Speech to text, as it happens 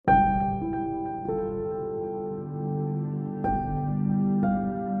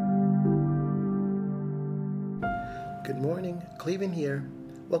morning, Cleveland here.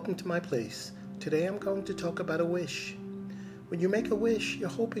 Welcome to my place. Today I'm going to talk about a wish. When you make a wish, you're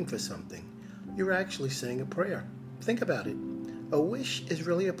hoping for something. You're actually saying a prayer. Think about it. A wish is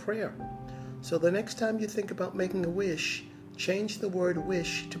really a prayer. So the next time you think about making a wish, change the word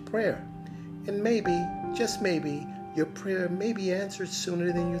wish to prayer. And maybe, just maybe, your prayer may be answered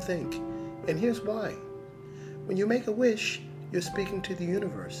sooner than you think. And here's why. When you make a wish, you're speaking to the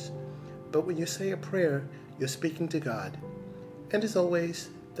universe. But when you say a prayer, you're speaking to God. And as always,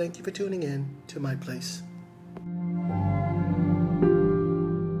 thank you for tuning in to my place.